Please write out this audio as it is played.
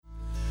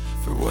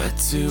What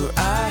do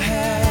I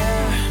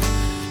have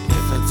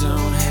if I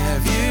don't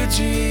have you,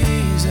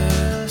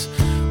 Jesus?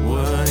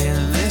 What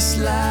in this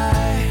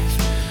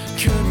life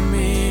could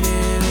mean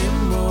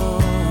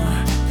anymore?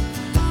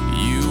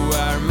 You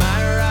are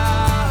my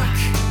rock,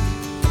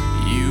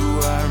 you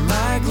are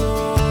my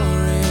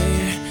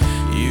glory,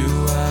 you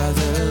are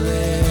the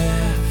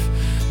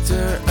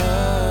lifter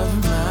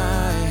of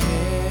my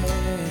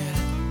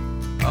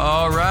head.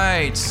 All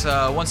right,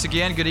 once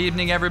again, good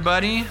evening,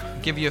 everybody.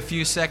 Give you a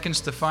few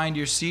seconds to find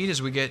your seat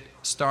as we get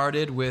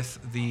started with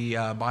the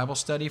Bible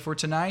study for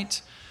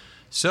tonight.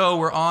 So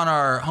we're on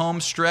our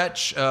home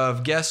stretch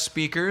of guest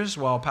speakers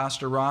while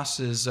Pastor Ross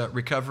is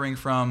recovering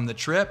from the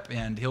trip,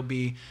 and he'll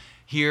be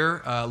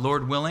here,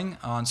 Lord willing,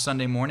 on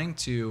Sunday morning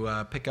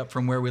to pick up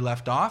from where we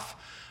left off.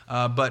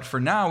 But for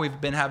now,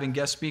 we've been having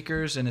guest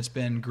speakers, and it's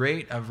been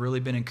great. I've really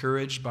been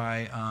encouraged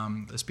by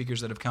the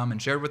speakers that have come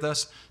and shared with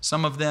us,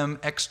 some of them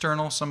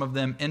external, some of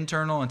them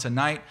internal. And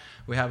tonight,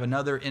 we have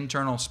another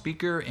internal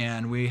speaker,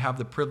 and we have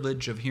the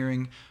privilege of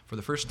hearing for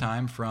the first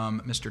time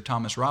from Mr.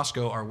 Thomas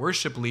Roscoe, our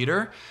worship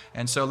leader.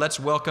 And so let's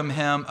welcome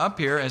him up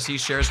here as he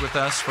shares with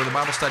us for the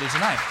Bible study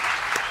tonight.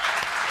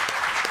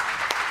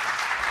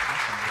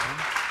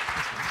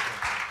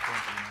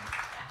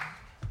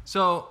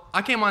 So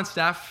I came on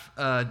staff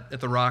at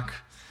The Rock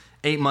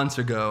 8 months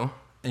ago,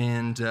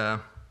 and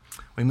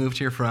we moved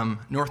here from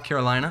North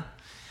Carolina,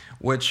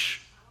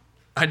 which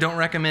I don't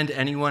recommend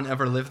anyone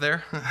ever live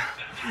there.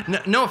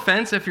 No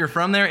offense if you're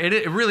from there.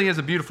 It really is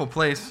a beautiful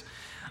place,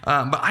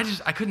 but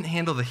I couldn't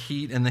handle the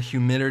heat and the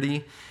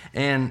humidity,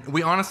 and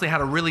we honestly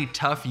had a really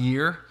tough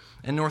year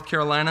in North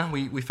Carolina.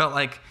 We felt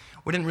like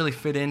we didn't really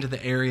fit into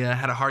the area,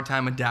 had a hard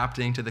time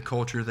adapting to the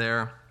culture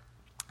there.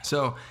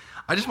 So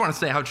I just want to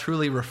say how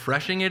truly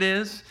refreshing it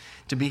is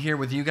to be here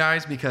with you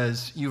guys,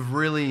 because you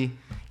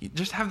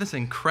just have this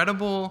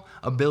incredible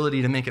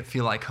ability to make it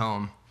feel like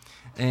home.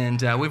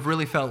 And we've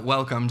really felt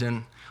welcomed,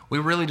 and we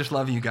really just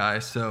love you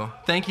guys. So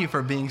thank you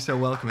for being so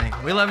welcoming.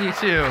 We love you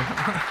too.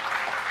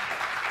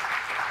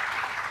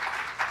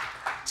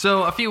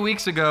 So a few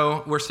weeks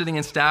ago, we're sitting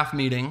in staff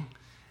meeting,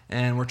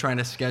 and we're trying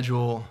to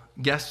schedule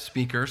guest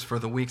speakers for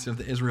the weeks of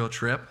the Israel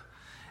trip.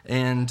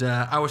 And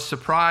I was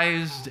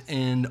surprised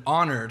and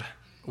honored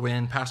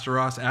when Pastor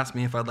Ross asked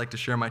me if I'd like to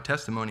share my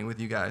testimony with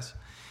you guys.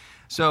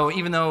 So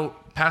even though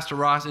Pastor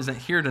Ross isn't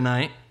here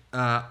tonight,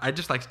 I'd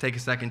just like to take a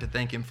second to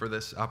thank him for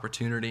this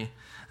opportunity.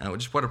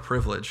 Just what a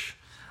privilege.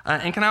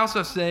 And can I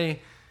also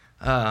say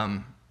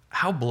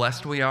how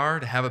blessed we are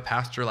to have a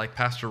pastor like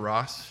Pastor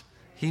Ross?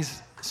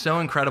 He's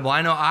so incredible.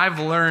 I know I've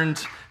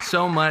learned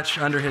so much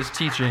under his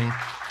teaching,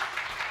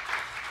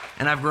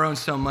 and I've grown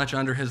so much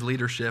under his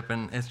leadership,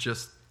 and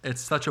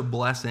it's such a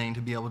blessing to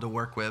be able to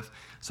work with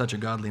such a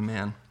godly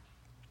man.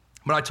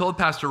 But I told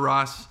Pastor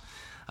Ross,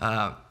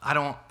 I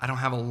don't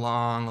have a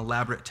long,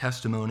 elaborate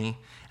testimony,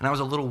 and I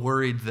was a little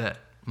worried that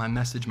my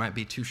message might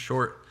be too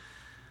short.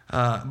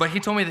 But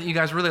he told me that you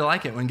guys really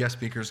like it when guest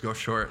speakers go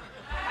short.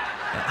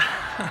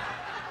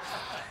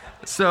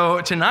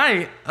 So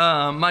tonight,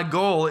 my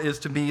goal is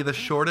to be the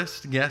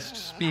shortest guest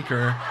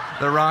speaker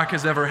The Rock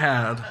has ever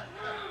had.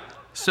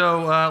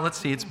 So let's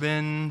see, it's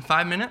been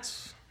 5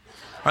 minutes?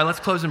 All right, let's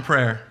close in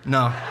prayer.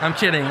 No, I'm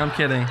kidding.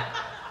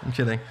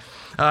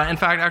 In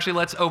fact, actually,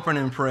 let's open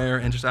in prayer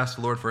and just ask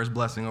the Lord for his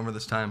blessing over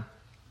this time.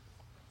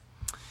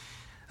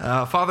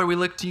 Father, we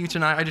look to you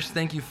tonight. I just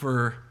thank you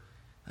for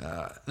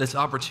this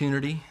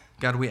opportunity.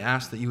 God, we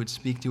ask that you would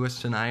speak to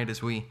us tonight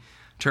as we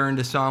turn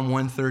to Psalm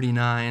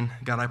 139.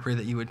 God, I pray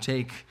that you would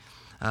take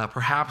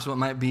perhaps what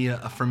might be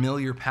a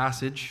familiar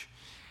passage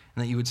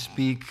and that you would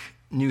speak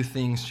new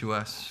things to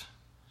us.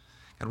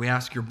 God, we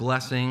ask your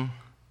blessing.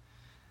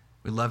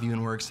 We love you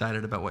and we're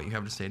excited about what you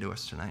have to say to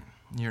us tonight.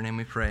 In your name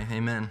we pray.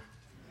 Amen.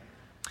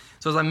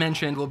 So as I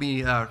mentioned, we'll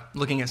be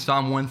looking at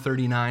Psalm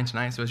 139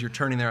 tonight. So as you're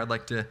turning there, I'd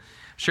like to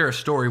share a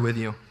story with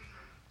you.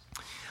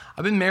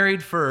 I've been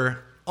married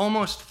for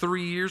almost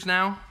 3 years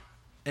now,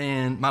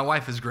 and my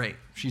wife is great.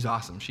 She's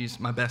awesome. She's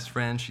my best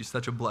friend. She's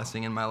such a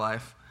blessing in my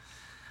life.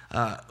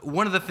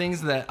 One of the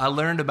things that I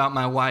learned about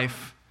my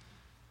wife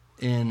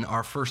in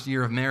our first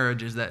year of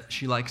marriage is that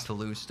she likes to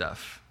lose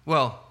stuff.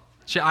 Well,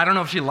 I don't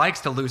know if she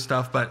likes to lose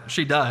stuff, but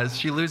she does.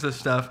 She loses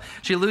stuff.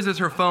 She loses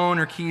her phone,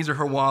 her keys, or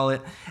her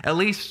wallet at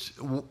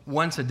least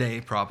once a day,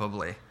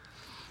 probably.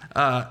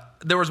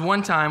 There was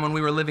one time when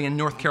we were living in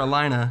North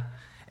Carolina,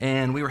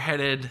 and we were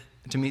headed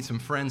to meet some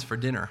friends for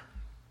dinner.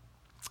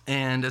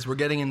 And as we're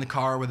getting in the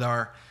car with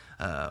our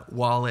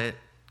wallet,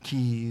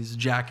 keys,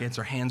 jackets,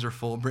 our hands are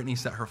full, Brittany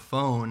set her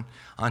phone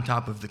on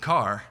top of the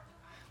car.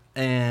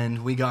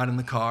 And we got in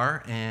the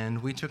car,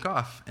 and we took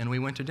off, and we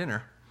went to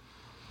dinner.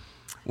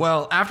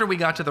 Well, after we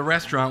got to the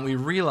restaurant, we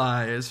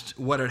realized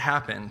what had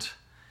happened.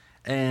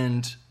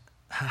 And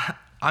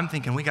I'm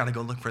thinking, we got to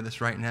go look for this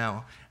right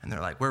now. And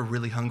they're like, we're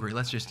really hungry.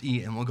 Let's just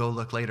eat, and we'll go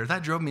look later.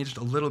 That drove me just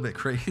a little bit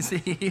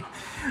crazy.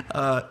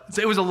 So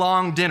it was a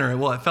long dinner.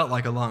 Well, it felt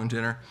like a long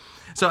dinner.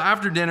 So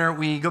after dinner,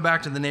 we go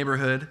back to the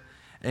neighborhood,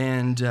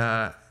 and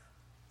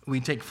we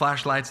take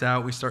flashlights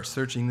out. We start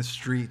searching the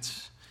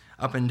streets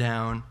up and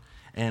down.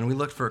 And we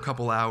looked for a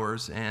couple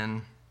hours,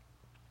 and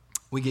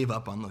we gave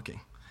up on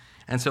looking.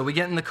 And so we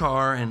get in the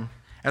car, and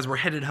as we're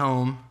headed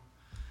home,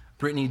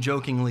 Brittany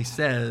jokingly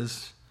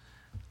says,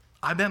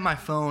 I bet my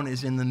phone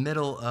is in the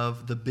middle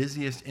of the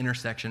busiest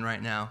intersection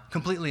right now,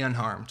 completely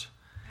unharmed.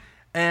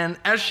 And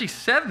as she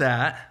said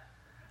that,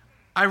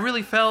 I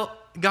really felt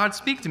God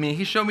speak to me.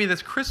 He showed me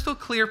this crystal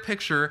clear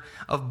picture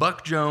of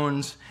Buck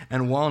Jones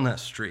and Walnut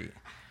Street.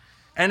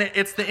 And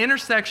it's the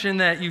intersection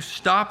that you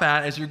stop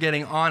at as you're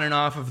getting on and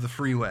off of the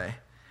freeway.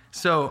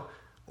 So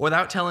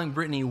without telling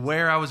Brittany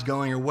where I was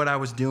going or what I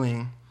was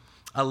doing,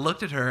 I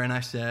looked at her and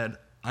I said,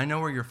 I know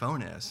where your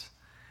phone is.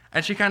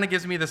 And she kind of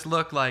gives me this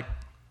look like,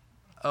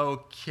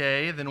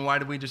 okay, then why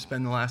did we just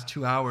spend the last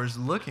 2 hours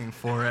looking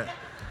for it?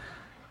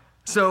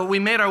 So we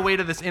made our way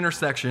to this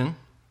intersection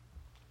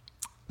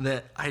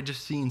that I had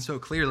just seen so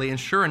clearly, and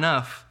sure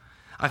enough,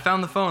 I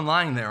found the phone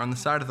lying there on the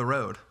side of the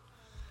road,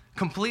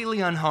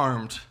 completely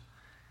unharmed.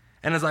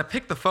 And as I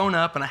picked the phone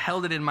up and I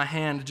held it in my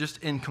hand just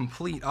in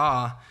complete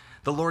awe,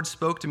 the Lord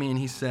spoke to me and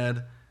he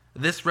said,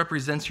 this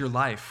represents your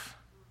life.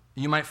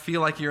 You might feel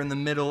like you're in the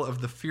middle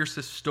of the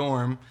fiercest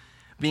storm,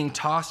 being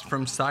tossed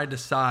from side to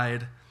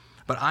side,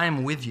 but I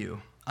am with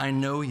you. I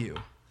know you.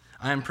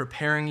 I am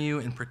preparing you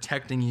and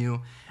protecting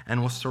you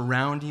and will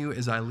surround you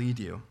as I lead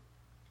you.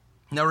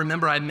 Now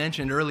remember, I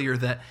mentioned earlier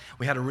that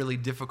we had a really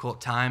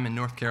difficult time in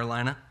North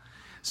Carolina.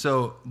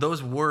 So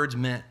those words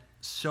meant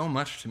so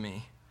much to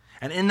me.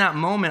 And in that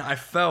moment, I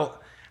felt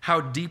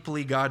how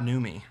deeply God knew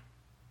me,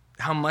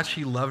 how much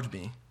he loved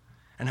me,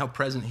 and how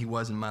present he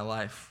was in my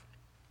life.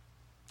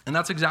 And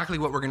that's exactly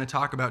what we're going to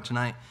talk about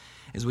tonight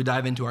as we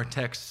dive into our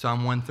text,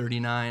 Psalm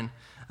 139,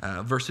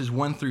 verses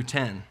 1 through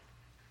 10.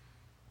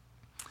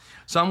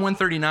 Psalm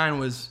 139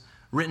 was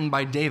written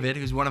by David,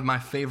 who's one of my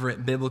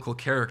favorite biblical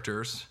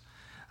characters,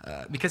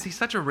 because he's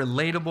such a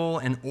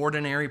relatable and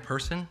ordinary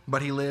person,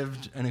 but he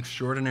lived an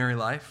extraordinary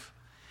life.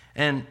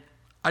 And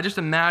I just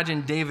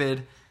imagine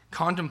David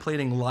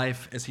contemplating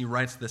life as he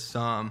writes this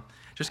psalm,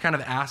 just kind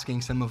of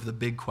asking some of the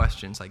big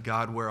questions like,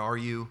 God, where are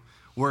you?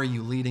 Where are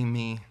you leading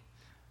me?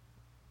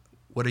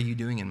 What are you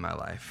doing in my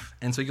life?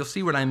 And so you'll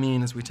see what I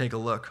mean as we take a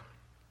look.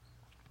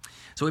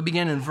 So we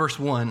begin in verse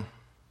 1.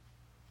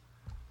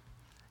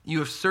 You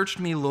have searched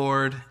me,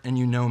 Lord, and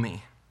you know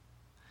me.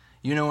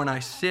 You know when I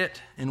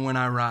sit and when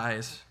I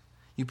rise.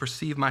 You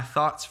perceive my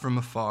thoughts from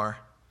afar.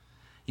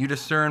 You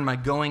discern my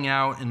going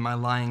out and my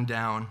lying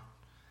down.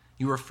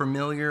 You are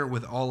familiar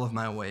with all of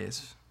my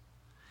ways.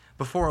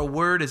 Before a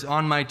word is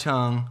on my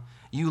tongue,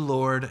 you,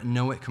 Lord,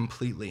 know it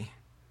completely.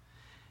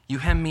 You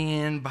hem me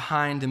in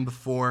behind and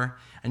before,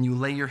 and you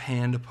lay your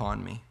hand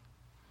upon me.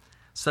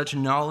 Such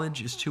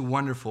knowledge is too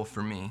wonderful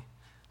for me,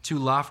 too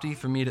lofty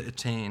for me to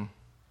attain.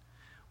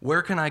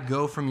 Where can I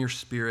go from your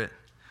spirit?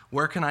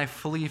 Where can I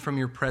flee from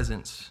your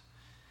presence?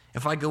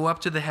 If I go up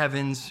to the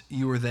heavens,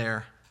 you are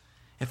there.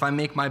 If I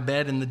make my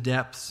bed in the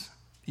depths,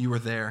 you are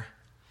there.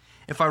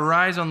 If I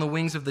rise on the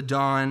wings of the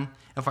dawn,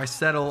 if I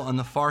settle on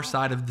the far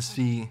side of the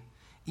sea,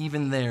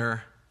 even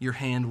there your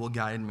hand will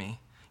guide me.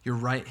 Your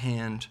right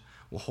hand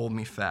will hold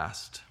me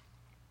fast.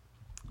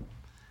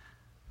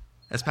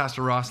 As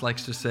Pastor Ross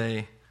likes to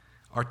say,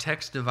 our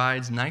text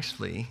divides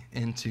nicely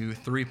into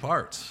 3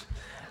 parts.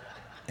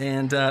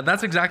 And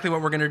that's exactly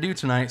what we're going to do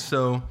tonight.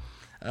 So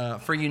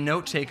for you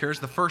note takers,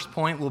 the first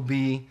point will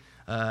be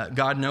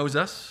God knows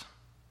us.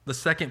 The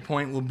second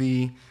point will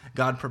be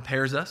God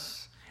prepares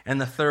us. And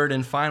the third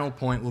and final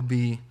point will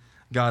be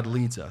God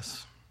leads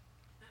us.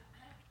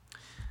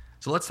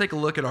 So let's take a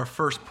look at our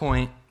first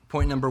point.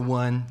 Point number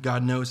 1,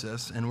 God knows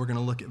us. And we're going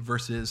to look at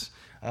verses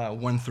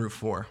 1 through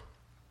 4.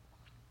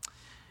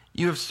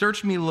 You have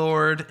searched me,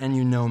 Lord, and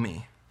you know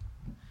me.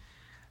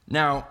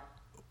 Now,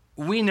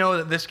 we know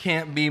that this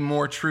can't be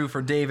more true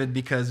for David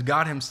because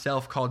God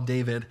himself called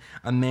David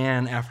a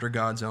man after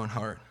God's own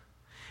heart.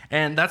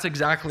 And that's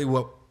exactly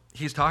what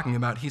he's talking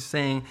about. He's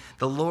saying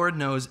the Lord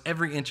knows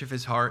every inch of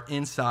his heart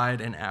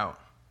inside and out.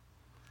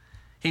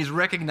 He's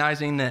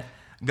recognizing that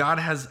God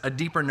has a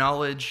deeper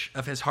knowledge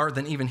of his heart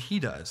than even he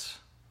does.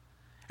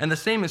 And the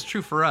same is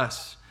true for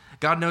us.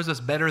 God knows us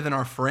better than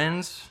our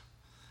friends,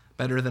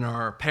 better than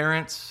our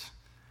parents,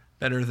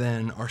 better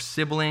than our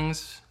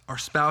siblings, our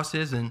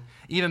spouses, and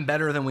even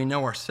better than we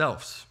know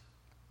ourselves.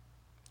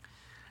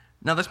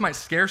 Now, this might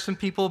scare some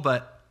people,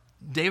 but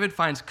David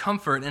finds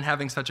comfort in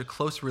having such a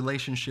close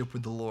relationship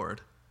with the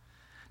Lord.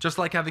 Just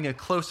like having a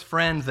close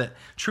friend that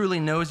truly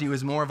knows you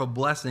is more of a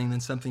blessing than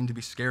something to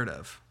be scared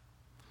of.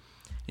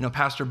 You know,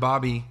 Pastor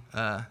Bobby,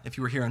 if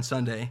you were here on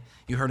Sunday,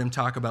 you heard him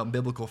talk about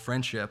biblical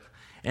friendship.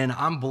 And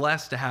I'm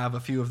blessed to have a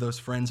few of those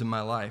friends in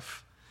my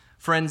life.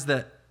 Friends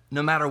that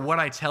no matter what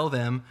I tell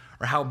them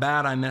or how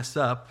bad I mess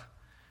up,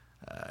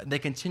 they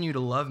continue to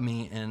love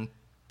me and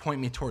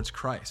point me towards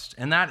Christ.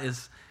 And that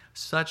is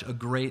such a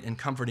great and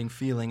comforting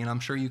feeling, and I'm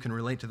sure you can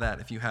relate to that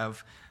if you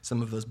have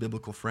some of those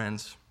biblical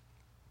friends.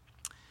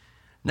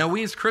 Now,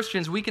 we as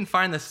Christians, we can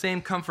find the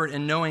same comfort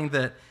in knowing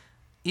that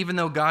even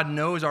though God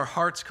knows our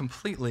hearts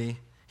completely,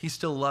 he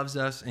still loves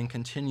us and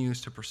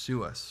continues to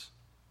pursue us.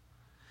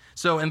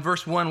 So in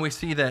verse 1, we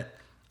see that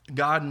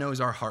God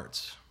knows our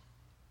hearts.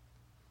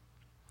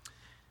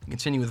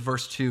 Continue with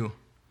verse 2.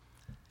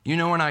 You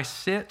know when I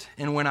sit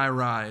and when I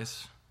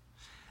rise.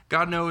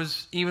 God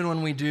knows even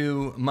when we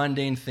do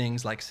mundane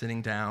things like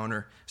sitting down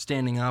or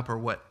standing up or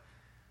what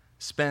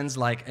spends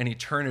like an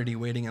eternity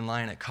waiting in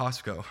line at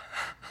Costco.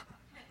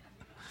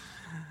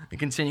 We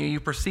continue, you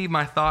perceive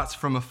my thoughts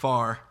from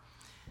afar.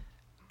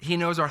 He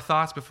knows our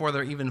thoughts before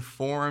they're even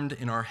formed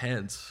in our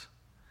heads.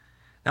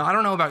 Now, I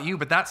don't know about you,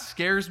 but that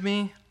scares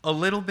me a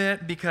little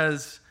bit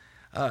because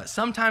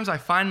sometimes I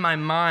find my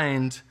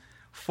mind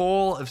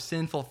full of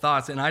sinful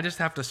thoughts, and I just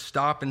have to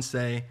stop and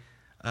say,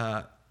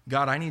 God,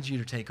 I need you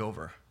to take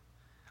over.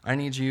 I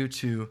need you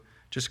to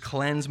just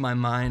cleanse my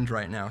mind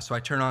right now. So I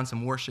turn on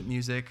some worship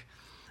music,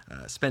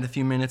 spend a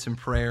few minutes in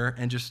prayer,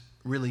 and just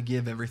really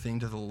give everything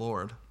to the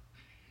Lord.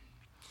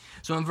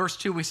 So in verse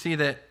 2, we see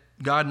that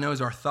God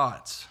knows our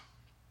thoughts.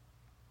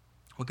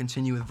 We'll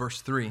continue with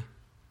verse 3.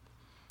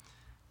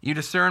 You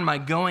discern my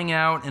going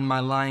out and my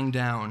lying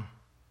down.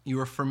 You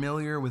are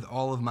familiar with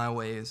all of my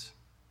ways.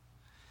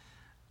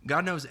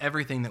 God knows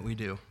everything that we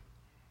do.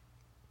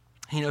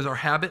 He knows our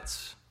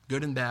habits,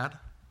 good and bad.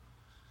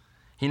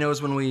 He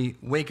knows when we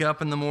wake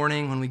up in the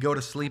morning, when we go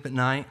to sleep at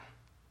night.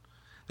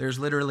 There's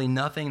literally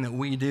nothing that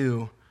we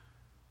do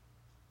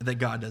that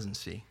God doesn't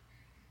see.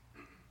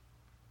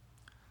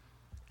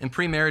 In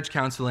pre-marriage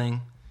counseling,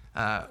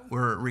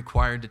 we're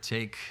required to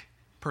take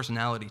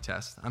personality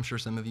tests. I'm sure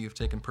some of you have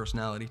taken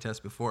personality tests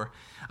before.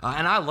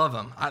 And I love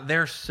them.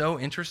 They're so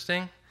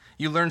interesting.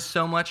 You learn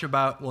so much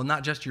about, well,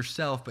 not just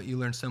yourself, but you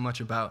learn so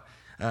much about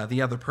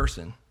the other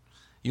person.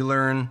 You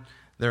learn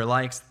their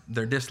likes,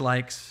 their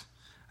dislikes,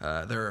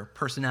 their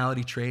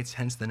personality traits,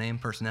 hence the name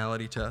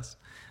personality test.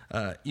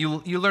 You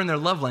learn their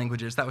love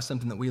languages. That was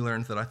something that we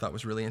learned that I thought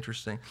was really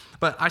interesting.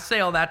 But I say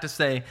all that to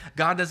say,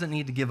 God doesn't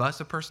need to give us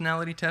a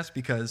personality test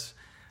because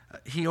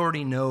he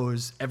already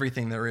knows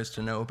everything there is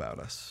to know about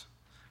us.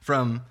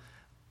 From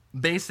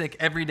basic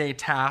everyday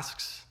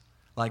tasks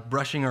like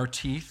brushing our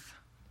teeth,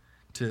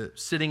 to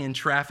sitting in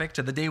traffic,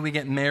 to the day we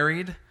get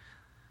married,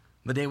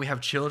 the day we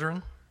have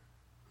children.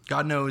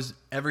 God knows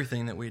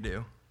everything that we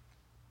do.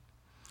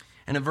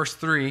 And in verse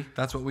 3,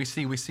 that's what we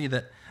see. We see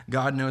that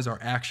God knows our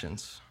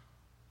actions.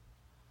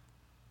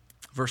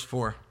 Verse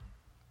 4,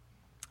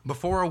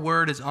 before a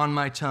word is on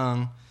my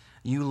tongue,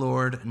 you,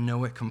 Lord,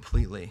 know it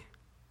completely.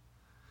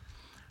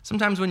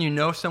 Sometimes when you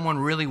know someone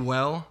really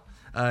well,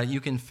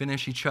 you can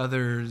finish each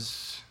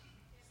other's...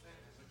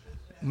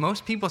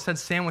 Most people said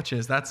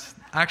sandwiches. That's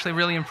actually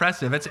really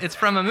impressive. It's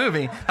from a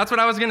movie. That's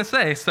what I was going to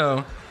say,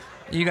 so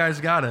you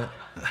guys got it.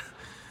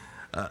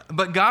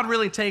 But God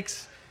really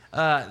takes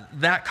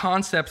that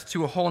concept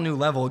to a whole new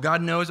level.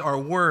 God knows our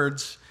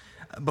words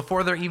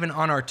before they're even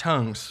on our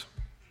tongues.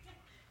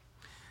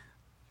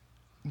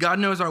 God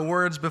knows our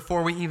words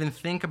before we even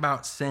think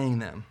about saying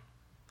them.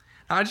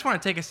 Now, I just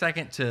want to take a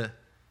second to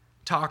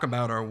talk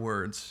about our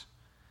words.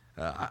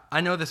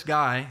 I know this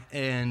guy,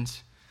 and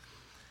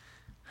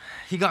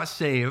he got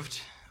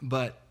saved,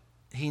 but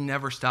he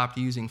never stopped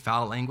using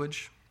foul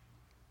language.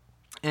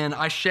 And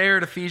I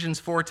shared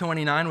Ephesians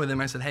 4:29 with him.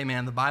 I said, hey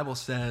man, the Bible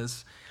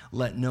says,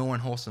 let no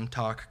unwholesome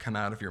talk come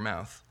out of your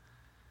mouth.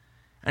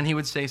 And he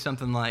would say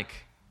something like,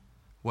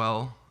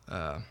 well,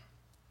 I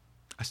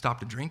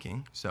stopped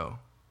drinking, so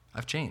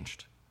I've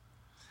changed.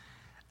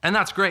 And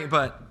that's great,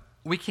 but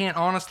we can't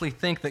honestly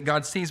think that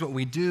God sees what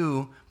we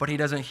do, but he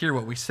doesn't hear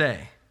what we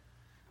say.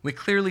 We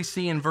clearly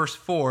see in verse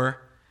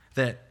 4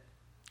 that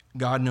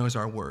God knows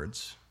our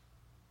words.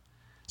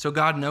 So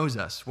God knows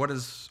us. What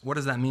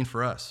does that mean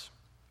for us?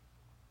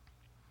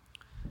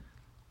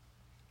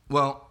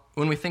 Well,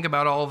 when we think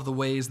about all of the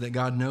ways that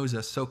God knows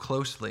us so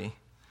closely,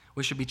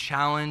 we should be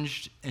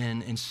challenged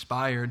and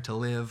inspired to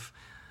live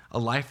a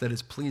life that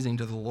is pleasing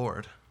to the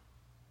Lord.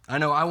 I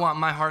know I want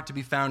my heart to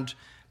be found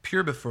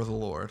pure before the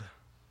Lord.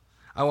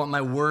 I want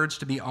my words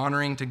to be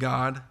honoring to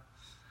God.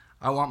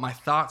 I want my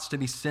thoughts to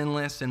be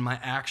sinless and my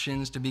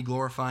actions to be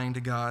glorifying to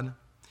God.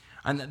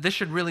 And this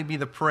should really be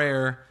the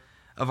prayer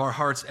of our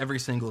hearts every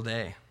single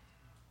day.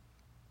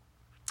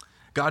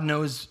 God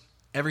knows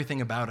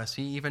everything about us.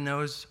 He even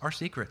knows our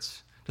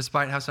secrets,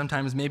 despite how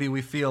sometimes maybe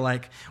we feel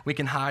like we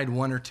can hide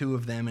one or two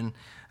of them in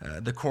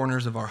the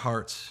corners of our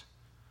hearts.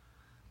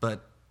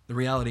 But the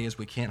reality is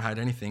we can't hide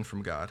anything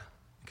from God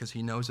because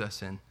he knows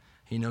us and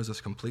he knows us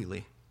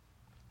completely.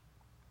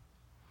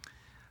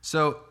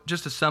 So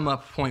just to sum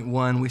up point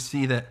 1, we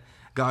see that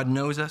God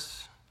knows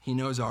us. He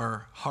knows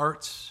our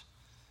hearts,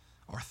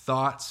 our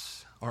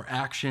thoughts, our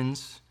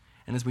actions.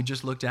 And as we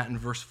just looked at in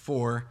verse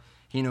 4,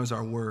 he knows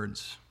our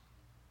words.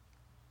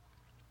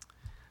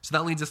 So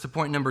that leads us to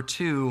point number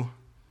 2.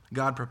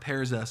 God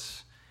prepares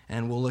us,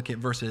 and we'll look at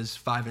verses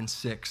 5 and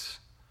 6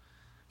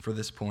 for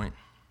this point.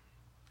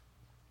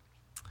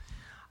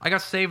 I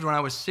got saved when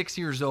I was 6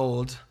 years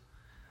old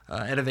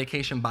at a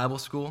vacation Bible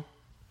school,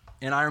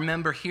 and I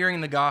remember hearing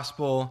the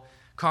gospel,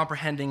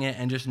 comprehending it,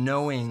 and just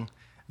knowing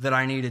that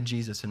I needed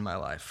Jesus in my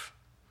life.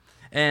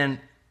 And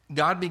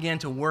God began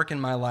to work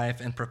in my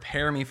life and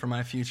prepare me for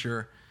my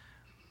future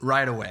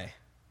right away.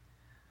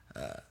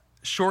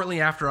 Shortly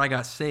after I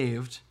got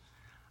saved,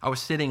 I was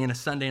sitting in a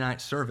Sunday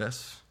night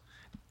service,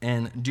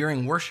 And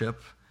during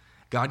worship,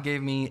 God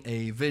gave me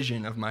a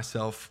vision of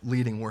myself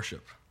leading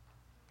worship.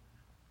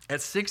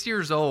 At 6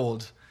 years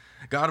old,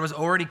 God was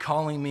already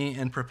calling me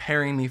and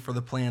preparing me for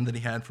the plan that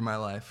he had for my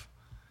life.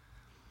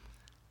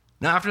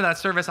 Now, after that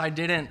service, I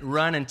didn't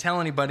run and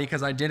tell anybody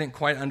because I didn't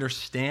quite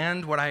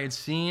understand what I had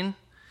seen.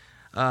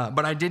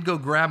 But I did go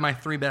grab my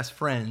 3 best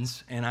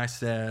friends, and I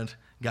said,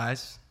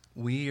 guys,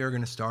 we are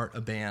going to start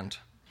a band.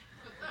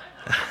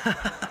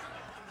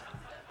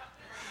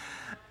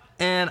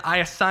 And I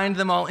assigned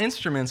them all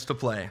instruments to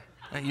play.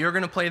 You're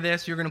going to play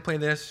this, you're going to play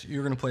this,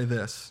 you're going to play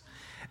this.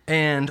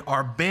 And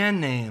our band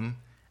name,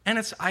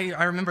 and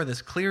I remember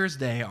this clear as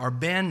day, our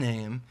band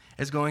name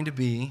is going to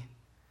be,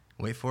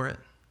 wait for it,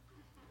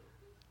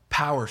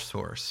 Power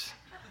Source.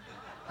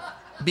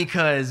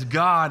 Because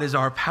God is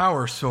our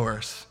power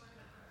source.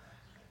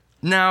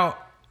 Now,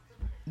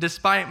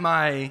 despite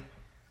my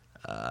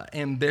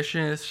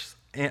ambitious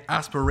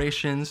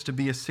aspirations to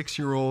be a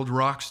 6-year-old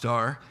rock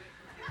star,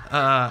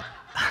 the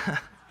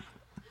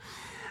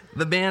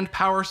band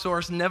Power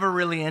Source never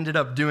really ended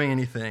up doing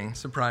anything.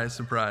 Surprise,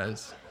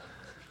 surprise.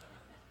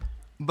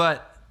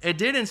 But it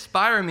did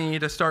inspire me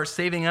to start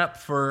saving up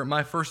for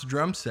my first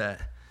drum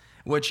set,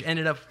 which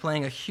ended up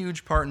playing a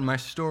huge part in my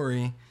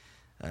story,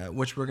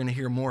 which we're going to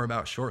hear more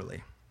about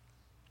shortly.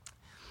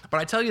 But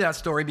I tell you that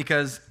story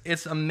because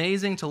it's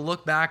amazing to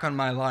look back on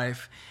my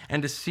life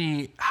and to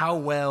see how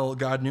well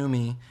God knew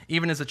me,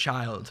 even as a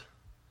child.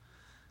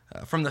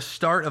 From the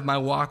start of my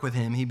walk with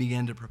him, he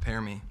began to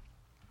prepare me.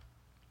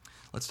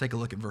 Let's take a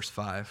look at verse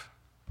 5.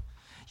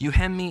 You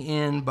hem me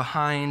in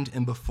behind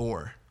and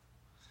before.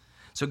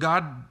 So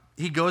God,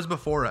 he goes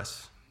before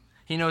us.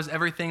 He knows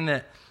everything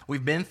that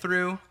we've been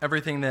through,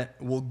 everything that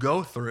we'll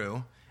go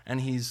through,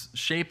 and he's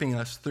shaping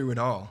us through it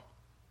all.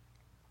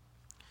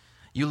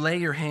 You lay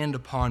your hand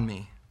upon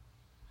me.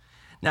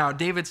 Now,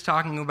 David's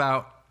talking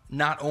about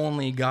not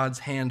only God's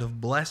hand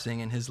of blessing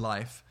in his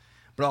life,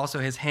 but also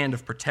his hand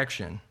of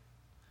protection.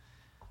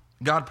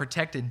 God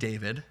protected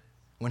David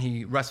when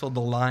he wrestled the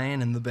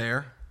lion and the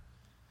bear,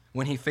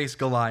 when he faced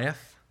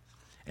Goliath,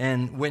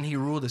 and when he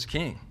ruled as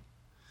king.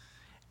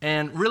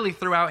 And really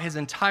throughout his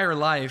entire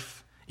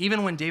life,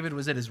 even when David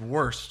was at his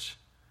worst,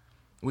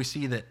 we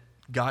see that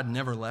God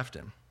never left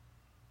him.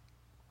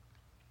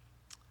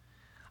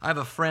 I have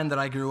a friend that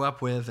I grew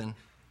up with, and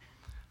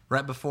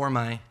right before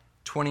my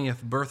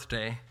 20th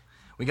birthday,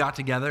 we got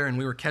together and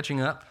we were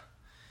catching up,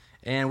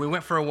 and we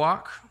went for a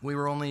walk. We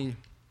were only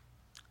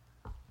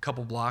a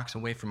couple blocks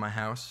away from my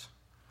house,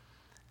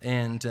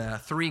 and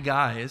 3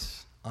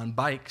 guys on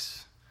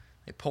bikes,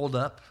 they pulled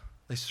up,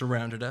 they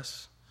surrounded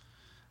us,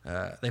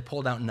 they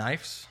pulled out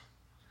knives,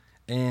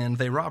 and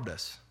they robbed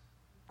us.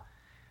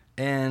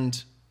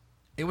 And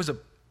it was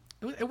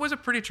a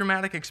pretty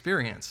traumatic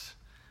experience,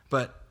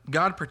 but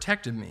God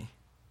protected me.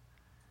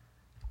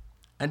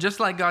 And just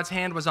like God's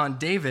hand was on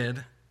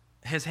David,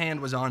 his hand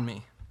was on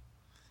me.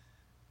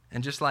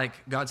 And just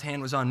like God's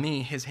hand was on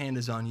me, his hand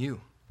is on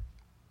you.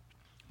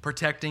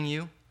 Protecting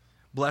you,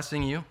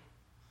 blessing you,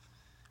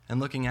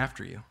 and looking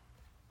after you.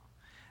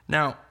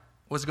 Now,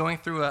 was going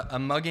through a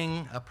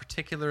mugging a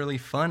particularly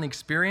fun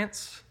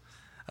experience?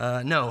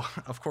 No,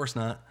 of course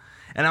not.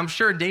 And I'm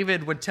sure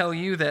David would tell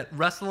you that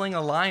wrestling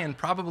a lion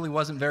probably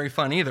wasn't very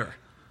fun either.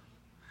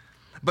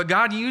 But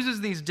God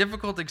uses these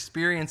difficult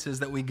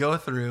experiences that we go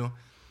through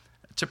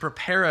to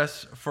prepare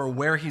us for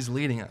where he's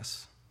leading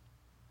us.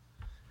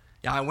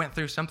 Yeah, I went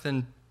through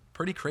something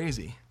pretty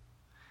crazy.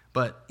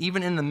 But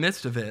even in the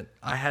midst of it,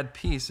 I had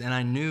peace and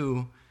I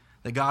knew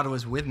that God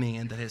was with me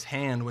and that his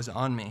hand was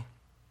on me.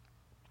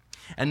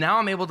 And now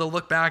I'm able to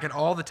look back at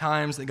all the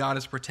times that God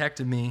has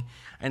protected me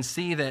and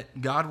see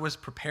that God was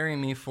preparing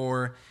me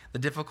for the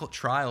difficult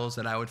trials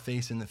that I would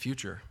face in the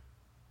future.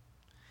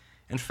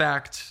 In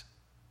fact,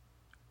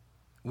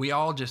 we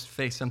all just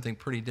faced something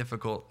pretty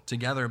difficult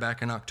together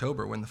back in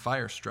October when the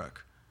fire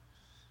struck.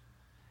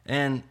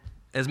 And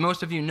as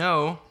most of you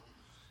know,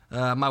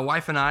 my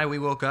wife and I, we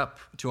woke up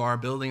to our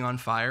building on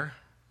fire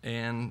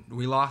and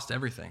we lost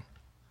everything.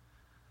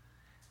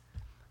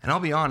 And I'll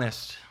be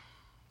honest,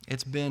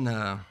 it's been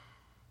a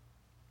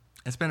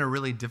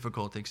really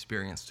difficult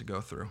experience to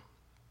go through.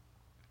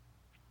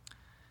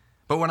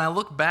 But when I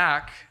look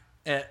back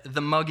at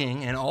the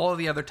mugging and all of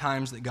the other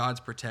times that God's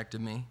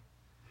protected me,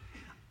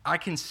 I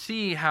can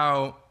see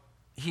how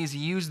he's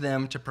used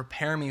them to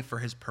prepare me for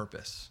his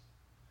purpose.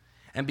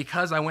 And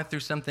because I went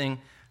through something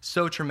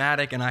so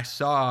traumatic and I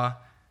saw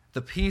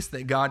the peace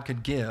that God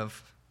could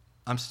give,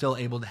 I'm still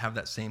able to have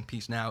that same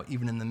peace now,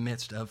 even in the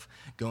midst of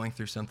going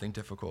through something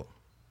difficult.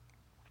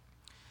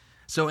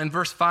 So in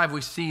verse 5,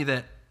 we see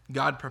that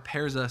God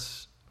prepares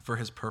us for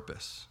his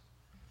purpose.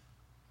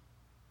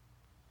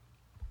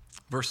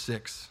 Verse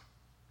 6,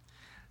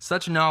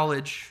 such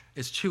knowledge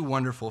is too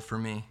wonderful for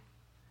me,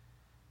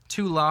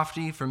 too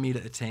lofty for me to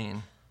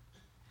attain.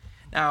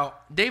 Now,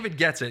 David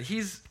gets it.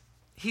 He's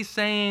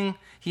saying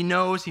he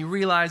knows, he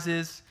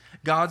realizes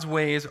God's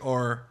ways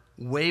are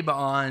way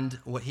beyond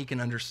what he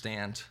can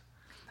understand.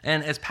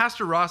 And as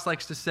Pastor Ross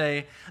likes to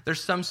say,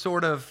 there's some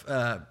sort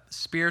of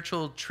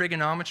spiritual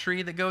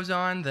trigonometry that goes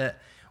on that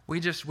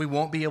we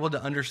won't be able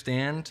to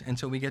understand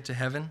until we get to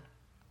heaven.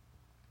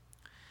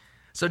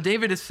 So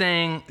David is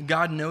saying,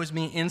 God knows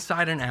me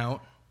inside and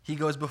out. He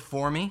goes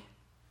before me.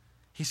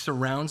 He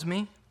surrounds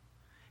me.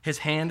 His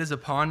hand is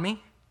upon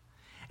me.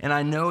 And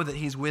I know that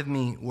he's with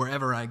me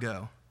wherever I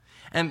go.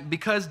 And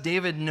because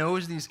David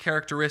knows these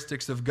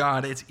characteristics of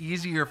God, it's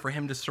easier for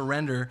him to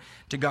surrender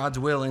to God's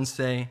will and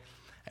say,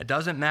 it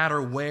doesn't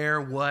matter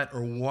where, what,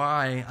 or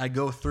why I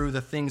go through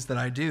the things that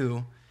I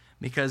do,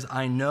 because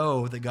I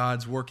know that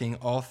God's working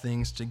all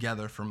things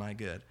together for my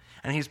good.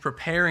 And he's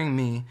preparing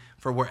me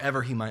for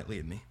wherever he might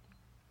lead me.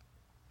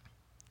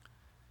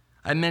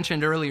 I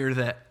mentioned earlier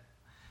that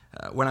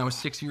when I was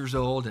 6 years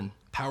old and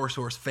Power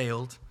Source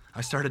failed,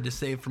 I started to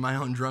save for my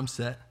own drum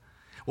set.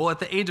 Well, at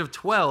the age of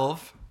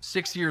 12,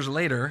 6 years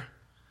later,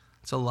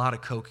 it's a lot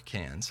of Coke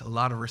cans, a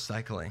lot of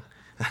recycling.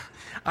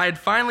 I had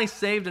finally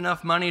saved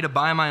enough money to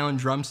buy my own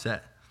drum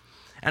set.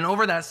 And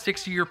over that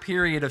 6-year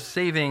period of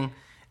saving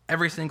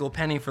every single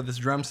penny for this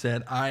drum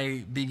set,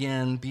 I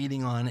began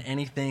beating on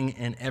anything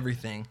and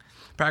everything,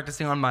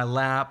 practicing on my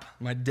lap,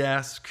 my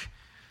desk,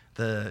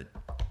 the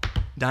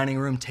dining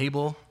room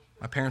table.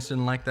 My parents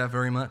didn't like that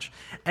very much.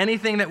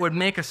 Anything that would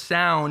make a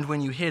sound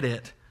when you hit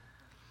it.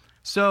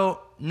 So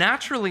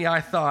naturally,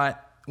 I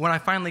thought, when I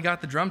finally got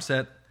the drum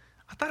set,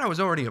 I thought I was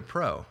already a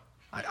pro.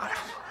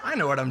 I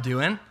know what I'm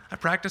doing. I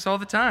practice all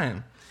the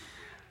time.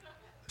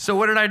 So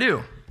what did I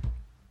do?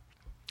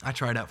 I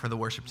tried out for the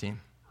worship team.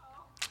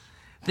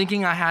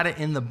 Thinking I had it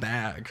in the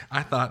bag,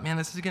 I thought, man,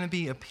 this is going to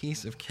be a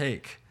piece of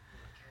cake.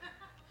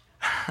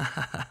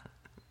 At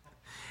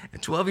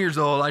 12 years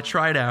old, I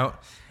tried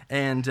out,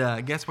 and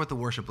guess what the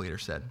worship leader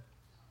said?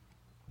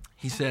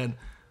 He said,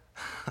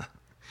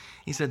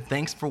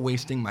 thanks for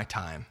wasting my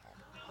time.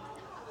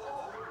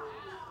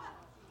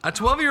 A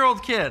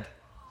 12-year-old kid.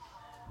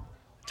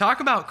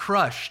 Talk about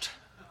crushed.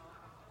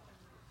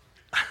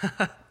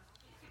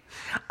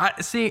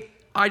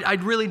 I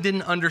really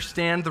didn't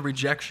understand the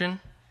rejection.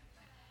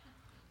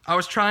 I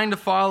was trying to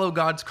follow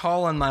God's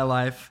call on my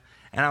life,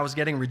 and I was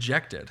getting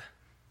rejected.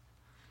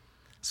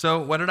 So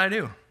what did I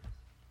do?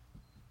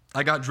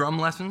 I got drum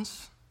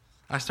lessons.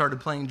 I started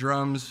playing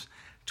drums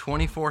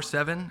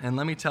 24/7, and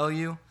let me tell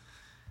you,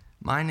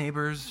 my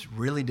neighbors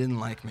really didn't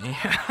like me.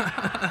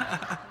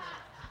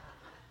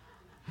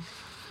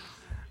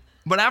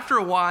 But after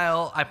a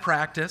while, I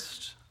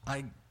practiced.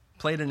 I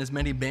played in as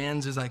many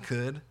bands as I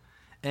could.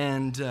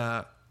 And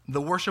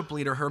the worship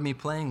leader heard me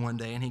playing one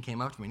day, and he came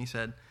up to me and he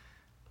said,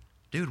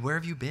 dude, where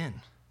have you been?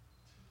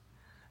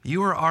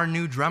 You are our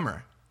new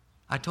drummer.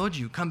 I told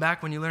you, come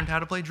back when you learned how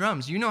to play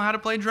drums. You know how to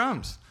play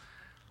drums.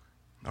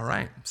 All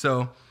right.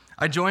 So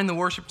I joined the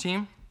worship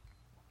team.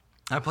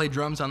 I played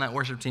drums on that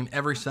worship team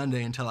every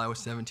Sunday until I was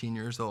 17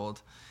 years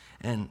old.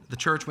 And the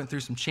church went through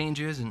some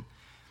changes and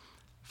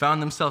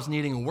found themselves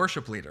needing a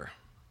worship leader.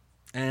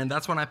 And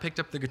that's when I picked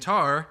up the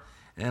guitar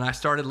and I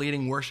started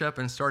leading worship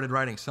and started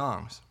writing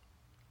songs.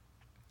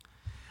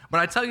 But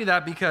I tell you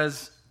that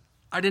because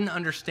I didn't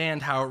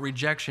understand how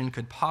rejection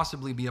could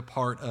possibly be a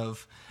part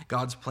of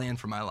God's plan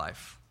for my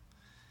life.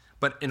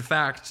 But in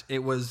fact, it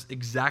was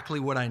exactly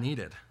what I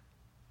needed.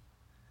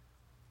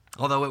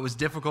 Although it was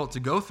difficult to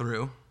go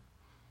through,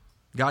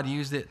 God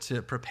used it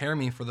to prepare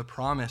me for the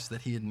promise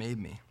that he had made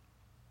me.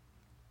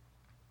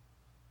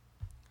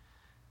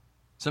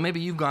 So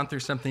maybe you've gone through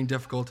something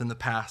difficult in the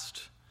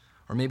past,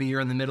 or maybe you're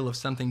in the middle of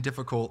something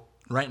difficult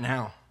right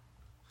now.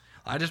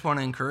 I just want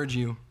to encourage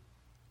you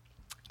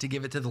to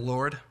give it to the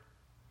Lord.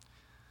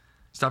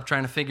 Stop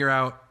trying to figure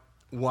out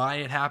why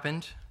it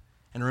happened,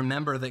 and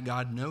remember that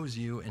God knows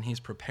you and he's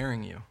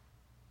preparing you.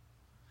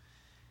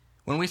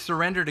 When we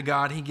surrender to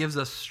God, he gives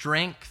us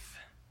strength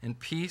and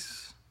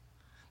peace,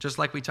 just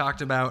like we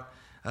talked about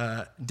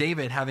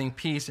David having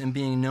peace and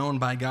being known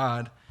by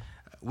God.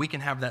 We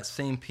can have that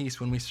same peace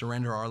when we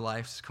surrender our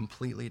lives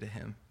completely to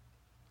him.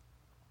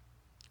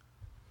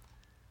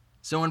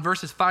 So in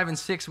verses 5 and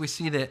 6, we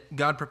see that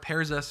God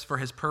prepares us for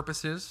his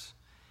purposes,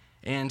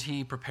 and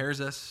he prepares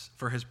us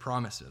for his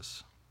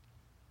promises.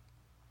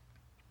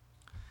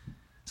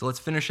 So let's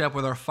finish up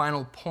with our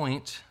final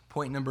point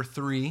number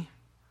 3,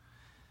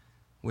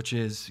 which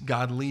is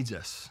God leads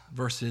us,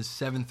 verses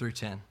 7 through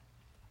 10.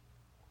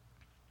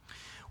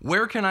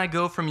 Where can I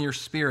go from your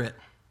spirit?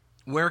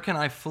 Where can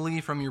I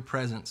flee from your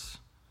presence?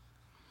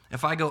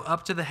 If I go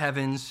up to the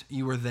heavens,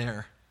 you are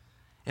there.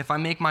 If I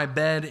make my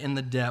bed in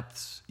the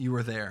depths, you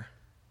are there.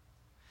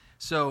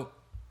 So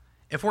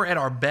if we're at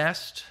our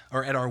best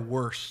or at our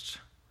worst,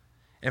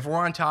 if we're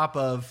on top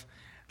of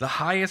the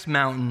highest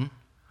mountain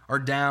or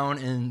down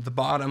in the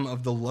bottom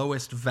of the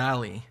lowest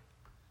valley,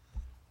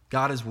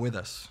 God is with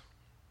us.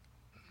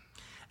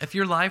 If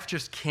your life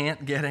just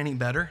can't get any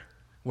better,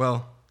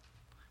 well,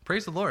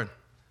 praise the Lord.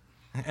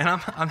 And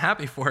I'm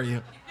happy for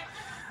you.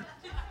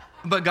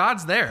 But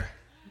God's there.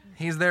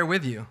 He's there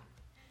with you.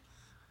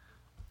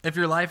 If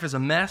your life is a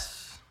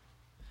mess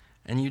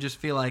and you just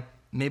feel like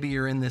maybe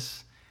you're in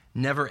this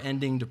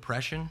never-ending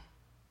depression,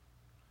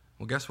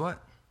 well, guess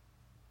what?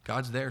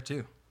 God's there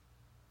too.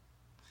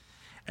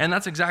 And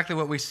that's exactly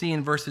what we see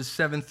in verses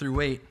 7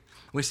 through 8.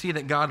 We see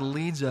that God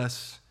leads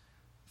us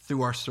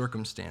through our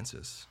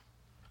circumstances.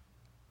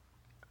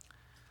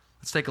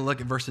 Let's take a look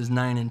at verses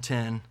 9 and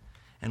 10,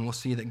 and we'll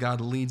see that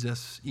God leads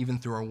us even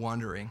through our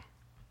wandering.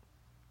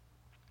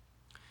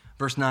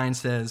 Verse 9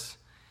 says,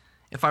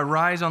 "If I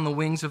rise on the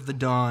wings of the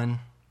dawn,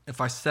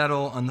 if I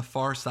settle on the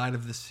far side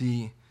of the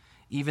sea,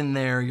 even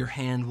there your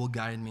hand will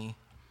guide me,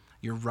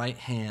 your right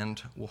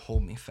hand will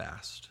hold me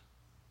fast."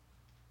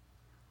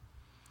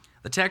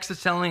 The text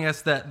is telling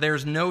us that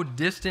there's no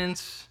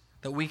distance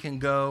that we can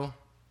go,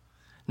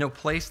 no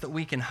place that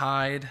we can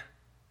hide,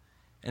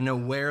 and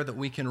nowhere that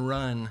we can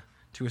run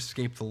to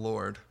escape the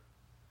Lord.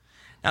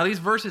 Now, these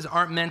verses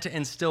aren't meant to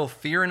instill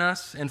fear in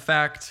us. In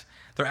fact,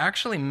 they're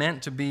actually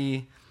meant to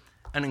be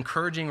an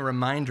encouraging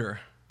reminder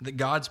that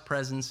God's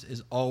presence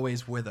is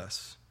always with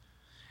us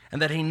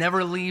and that he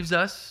never leaves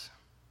us,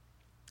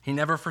 he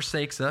never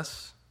forsakes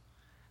us.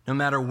 No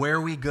matter where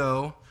we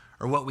go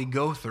or what we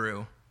go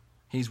through,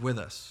 he's with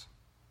us.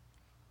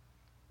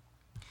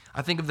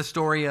 I think of the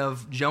story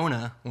of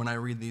Jonah when I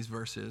read these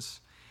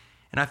verses,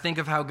 and I think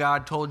of how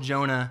God told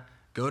Jonah,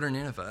 "Go to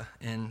Nineveh,"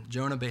 and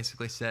Jonah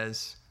basically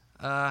says,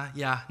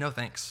 yeah, no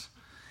thanks.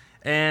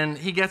 And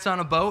he gets on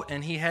a boat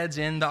and he heads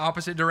in the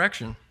opposite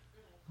direction.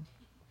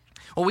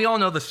 Well, we all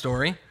know the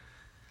story.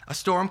 A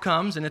storm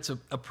comes, and it's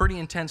a pretty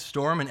intense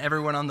storm, and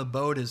everyone on the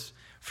boat is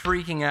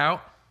freaking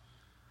out.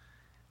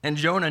 And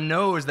Jonah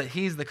knows that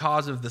he's the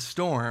cause of the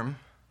storm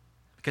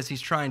because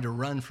he's trying to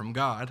run from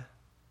God.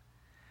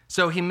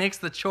 So he makes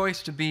the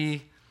choice to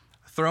be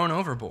thrown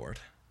overboard.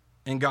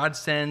 And God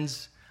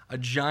sends a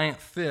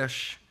giant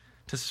fish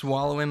to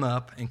swallow him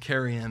up and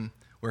carry him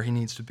where he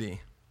needs to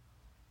be.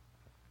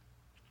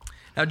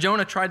 Now,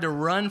 Jonah tried to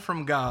run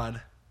from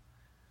God.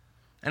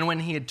 And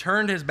when he had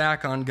turned his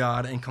back on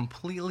God and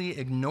completely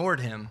ignored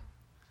him,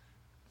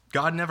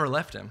 God never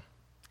left him.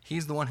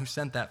 He's the one who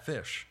sent that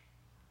fish.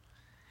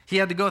 He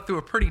had to go through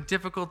a pretty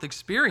difficult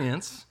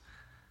experience,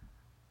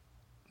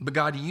 but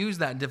God used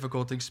that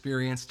difficult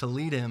experience to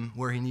lead him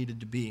where he needed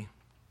to be.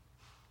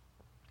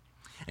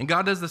 And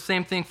God does the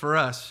same thing for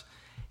us.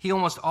 He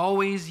almost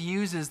always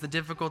uses the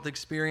difficult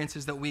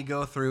experiences that we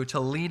go through to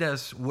lead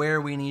us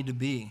where we need to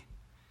be.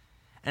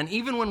 And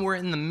even when we're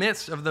in the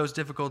midst of those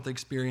difficult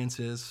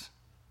experiences,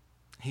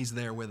 he's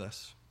there with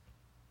us.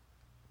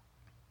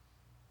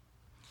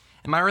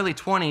 In my early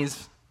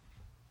 20s,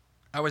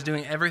 I was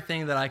doing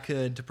everything that I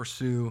could to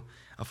pursue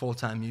a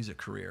full-time music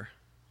career,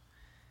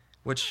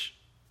 which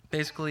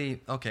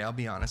basically, okay, I'll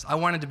be honest, I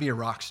wanted to be a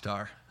rock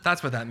star.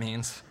 That's what that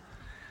means.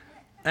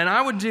 And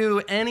I would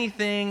do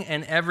anything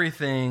and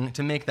everything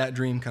to make that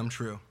dream come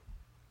true.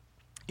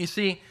 You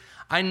see,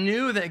 I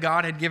knew that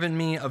God had given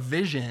me a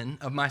vision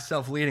of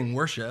myself leading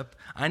worship.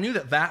 I knew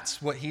that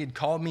that's what he had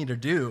called me to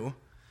do.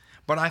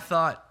 But I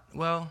thought,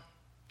 well,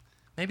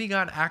 maybe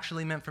God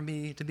actually meant for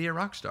me to be a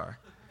rock star.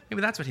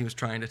 Maybe that's what he was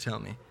trying to tell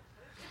me.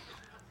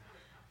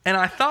 And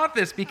I thought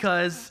this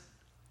because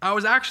I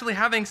was actually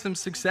having some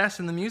success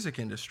in the music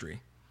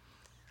industry.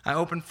 I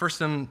opened for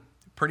some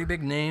pretty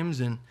big names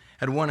and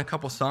had won a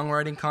couple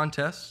songwriting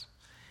contests.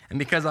 And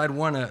because I'd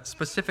won a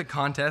specific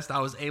contest, I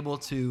was able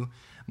to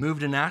move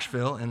to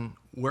Nashville and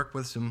work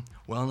with some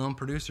well-known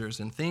producers.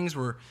 And things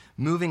were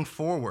moving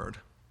forward.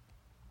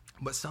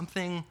 But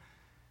something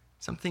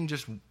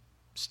just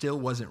still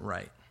wasn't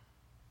right.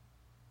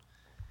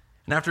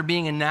 And after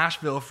being in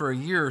Nashville for a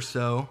year or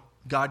so,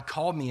 God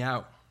called me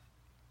out.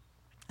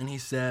 And he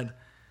said,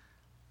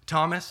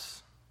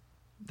 "Thomas,"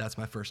 that's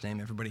my first name.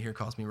 Everybody here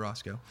calls me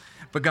Roscoe.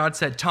 But God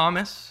said,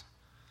 "Thomas,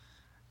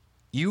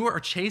 you are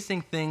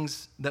chasing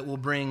things that will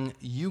bring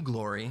you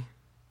glory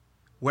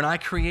when I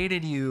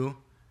created you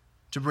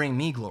to bring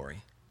me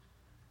glory."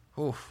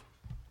 Oof.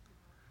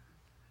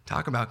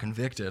 Talk about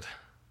convicted.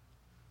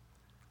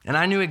 And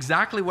I knew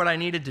exactly what I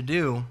needed to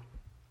do.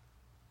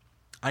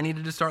 I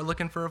needed to start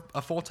looking for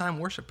a full-time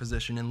worship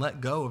position and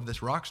let go of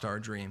this rock star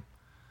dream.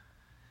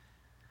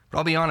 But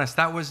I'll be honest,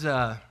 that was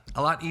a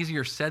lot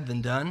easier said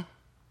than done.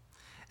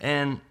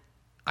 And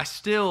I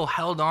still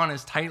held on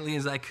as tightly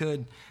as I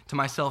could to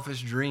my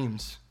selfish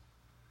dreams.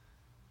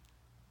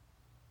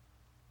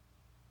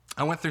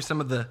 I went through some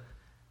of the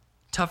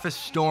toughest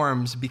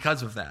storms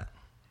because of that.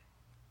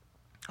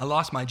 I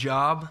lost my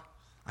job.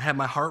 I had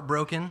my heart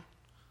broken.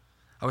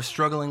 I was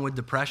struggling with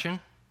depression.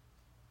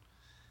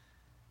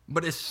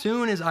 But as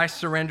soon as I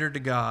surrendered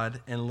to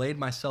God and laid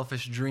my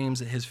selfish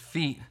dreams at his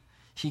feet,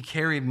 he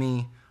carried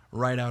me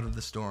right out of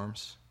the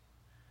storms.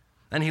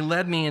 And he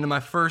led me into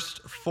my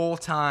first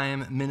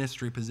full-time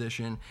ministry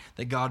position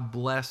that God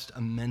blessed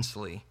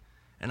immensely,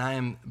 and I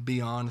am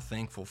beyond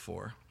thankful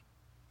for.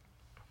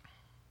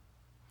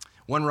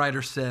 One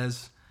writer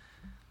says,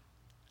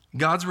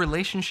 "God's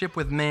relationship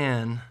with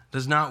man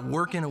does not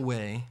work in a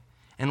way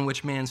in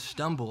which man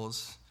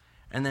stumbles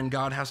and then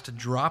God has to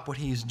drop what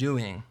he's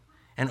doing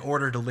in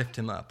order to lift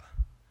him up.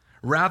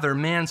 Rather,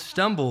 man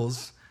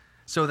stumbles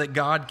so that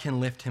God can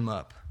lift him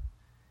up.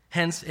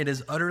 Hence, it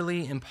is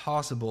utterly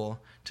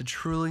impossible to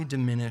truly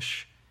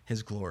diminish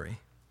his glory."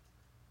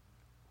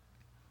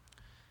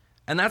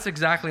 And that's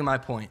exactly my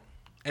point.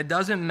 It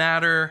doesn't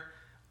matter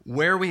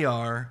where we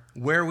are,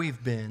 where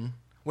we've been,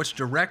 which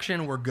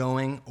direction we're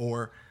going,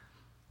 or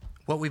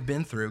what we've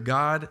been through,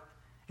 God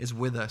is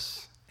with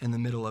us in the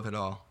middle of it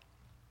all.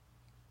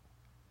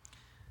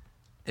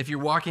 If you're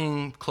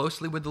walking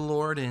closely with the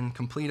Lord in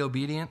complete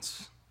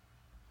obedience,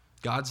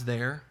 God's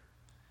there,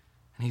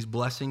 and he's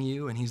blessing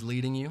you, and he's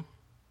leading you.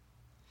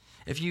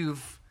 If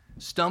you've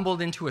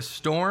stumbled into a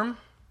storm,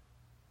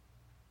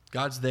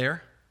 God's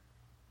there.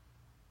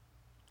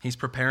 He's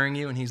preparing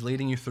you, and he's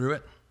leading you through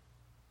it.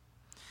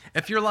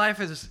 If your life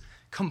is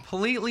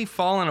completely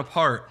fallen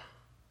apart,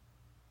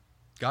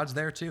 God's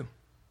there too.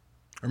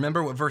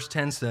 Remember what verse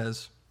 10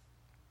 says.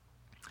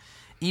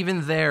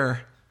 Even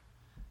there,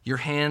 your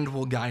hand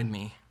will guide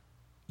me.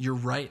 Your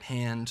right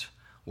hand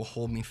will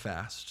hold me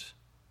fast.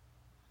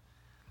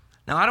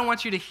 Now, I don't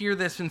want you to hear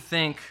this and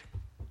think,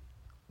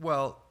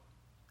 well,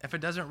 if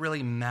it doesn't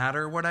really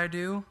matter what I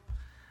do,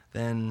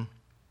 then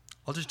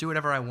I'll just do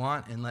whatever I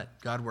want and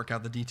let God work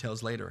out the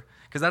details later.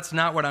 Because that's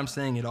not what I'm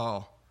saying at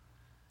all.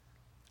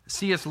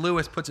 C.S.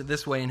 Lewis puts it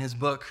this way in his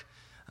book,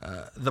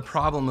 The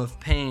Problem of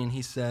Pain.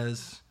 He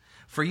says,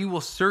 "For you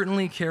will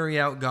certainly carry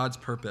out God's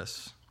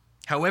purpose,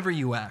 however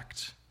you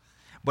act,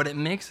 but it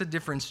makes a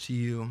difference to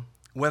you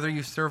whether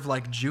you serve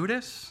like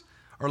Judas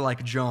or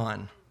like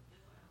John."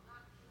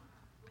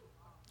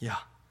 Yeah.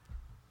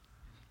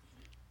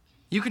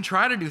 You can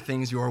try to do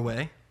things your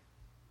way,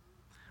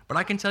 but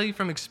I can tell you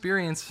from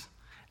experience,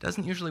 it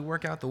doesn't usually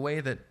work out the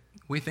way that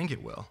we think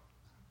it will.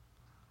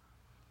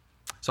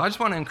 So I just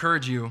want to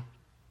encourage you,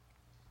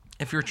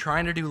 if you're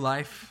trying to do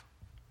life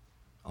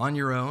on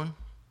your own,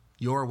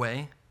 your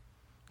way,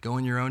 go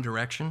in your own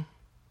direction,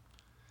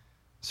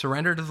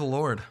 surrender to the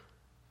Lord,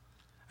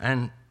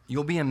 and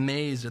you'll be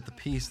amazed at the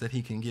peace that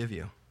he can give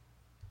you.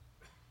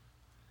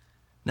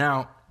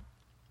 Now,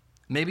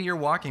 maybe you're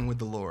walking with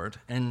the Lord,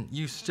 and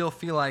you still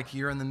feel like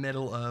you're in the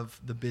middle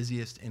of the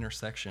busiest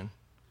intersection,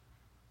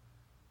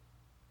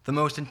 the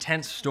most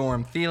intense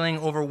storm, feeling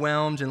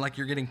overwhelmed and like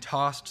you're getting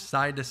tossed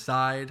side to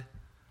side,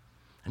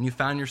 and you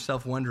found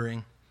yourself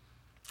wondering,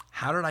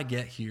 how did I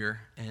get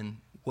here, and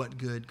what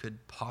good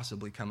could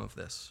possibly come of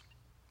this?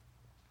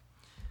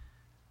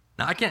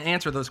 Now, I can't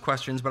answer those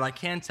questions, but I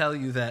can tell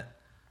you that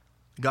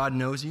God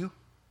knows you,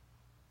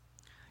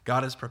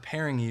 God is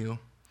preparing you,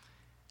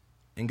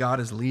 and God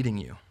is leading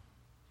you.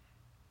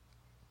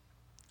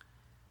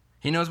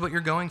 He knows what you're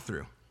going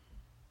through.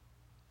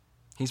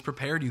 He's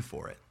prepared you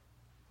for it,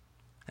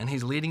 and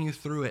he's leading you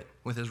through it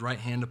with his right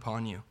hand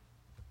upon you.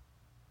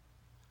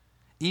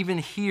 Even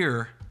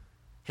here,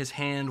 his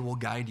hand will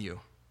guide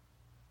you.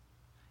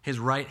 His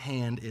right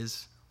hand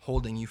is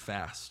holding you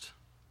fast.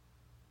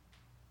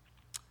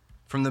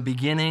 From the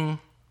beginning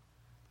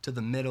to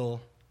the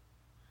middle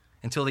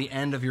until the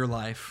end of your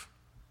life,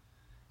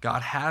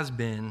 God has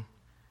been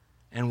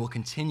and will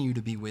continue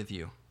to be with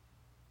you.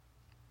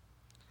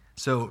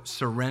 So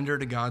surrender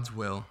to God's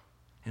will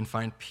and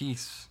find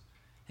peace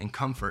and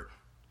comfort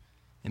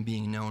in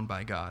being known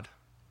by God.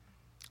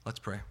 Let's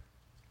pray.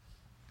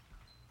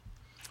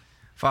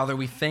 Father,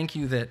 we thank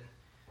you that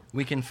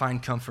we can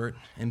find comfort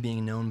in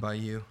being known by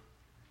you.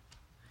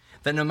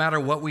 That no matter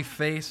what we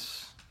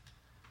face,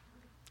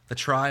 the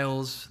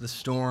trials, the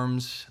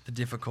storms, the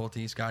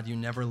difficulties, God, you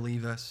never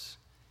leave us.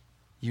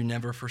 You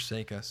never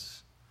forsake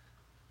us.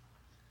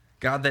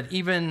 God, that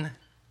even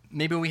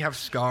maybe we have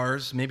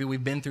scars, maybe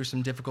we've been through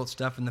some difficult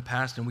stuff in the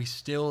past and we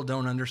still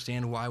don't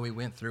understand why we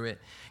went through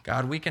it.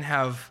 God, we can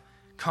have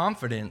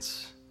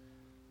confidence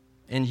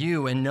in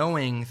you and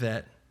knowing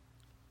that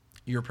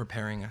you're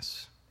preparing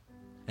us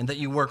and that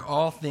you work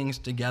all things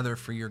together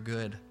for your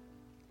good.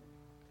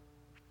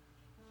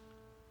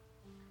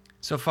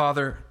 So,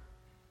 Father,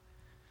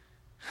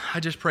 I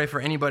just pray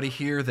for anybody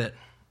here that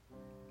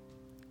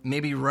may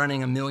be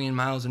running 1,000,000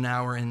 miles an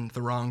hour in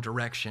the wrong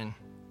direction.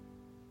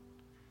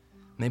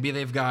 Maybe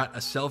they've got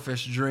a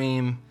selfish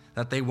dream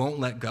that they won't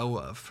let go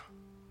of.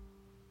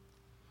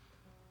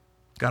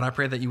 God, I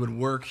pray that you would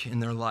work in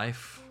their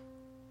life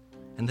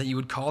and that you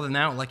would call them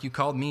out like you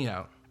called me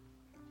out,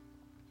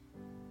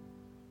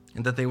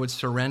 and that they would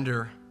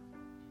surrender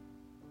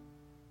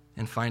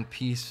and find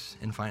peace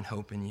and find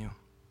hope in you.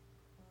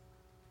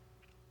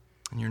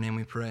 In your name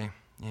we pray.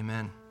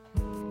 Amen.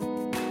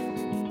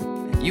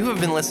 You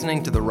have been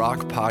listening to the Rock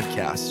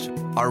Podcast.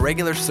 Our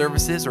regular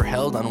services are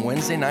held on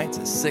Wednesday nights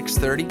at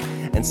 6:30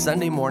 and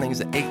Sunday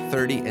mornings at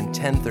 8:30 and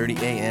 10:30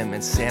 a.m.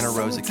 in Santa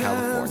Rosa,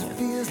 California.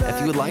 If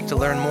you would like to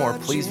learn more,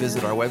 please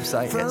visit our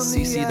website at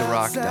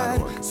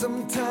cctherock.org.